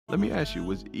Let me ask you,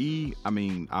 was E? I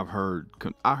mean, I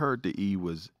heard the E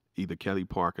was either Kelly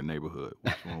Park or Neighborhood.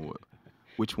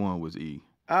 Which one was E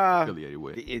Uh, affiliated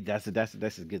with? that's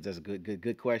a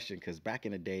good question. Because back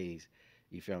in the days,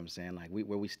 you feel what I'm saying? Like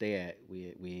where we stay at,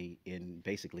 we in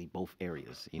basically both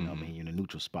areas. You know, what I Mm-hmm. mean, you're in a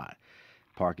neutral spot.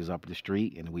 Park is up the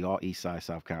street, and we all East Side,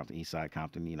 South Compton, East Side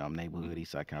Compton. You know, I'm neighborhood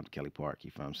East Side Compton, Kelly Park.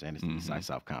 You feel what I'm saying? It's the East Mm-hmm. Side,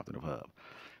 South Compton of Hub.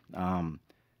 Um,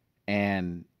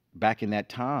 and back in that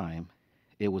time,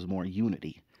 it was more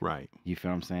unity. Right. You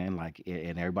feel what I'm saying? Like,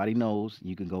 and everybody knows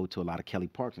you can go to a lot of Kelly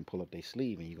Parks and pull up their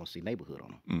sleeve, and you're gonna see neighborhood on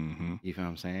them. Mm-hmm. You feel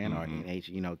what I'm saying? Or Mm-hmm. in H,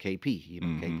 KP,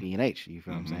 Mm-hmm. KP and H. You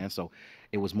feel what I'm Mm-hmm. saying? So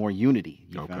it was more unity.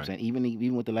 You feel what I'm Okay. saying?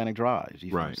 Even with Atlantic Drives. You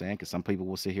feel what I'm Right. saying? Because some people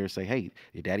will sit here and say, "Hey,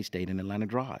 your daddy stayed in Atlantic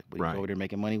Drive, but he was Right. over there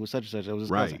making money with such and such. That was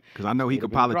his cousin. Right. Because I know he Stayed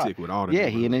could up in the drive." politic with all the Yeah,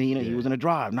 he and then neighborhoods. he was Yeah. in the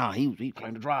drive. Nah, he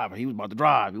claimed the drive. He was about to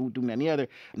drive. He was doing that and the other.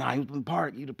 Nah, he was in the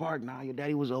park. You the park. Nah, your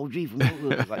daddy was OG from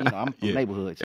neighborhood. Like, I'm from Yeah. neighborhoods.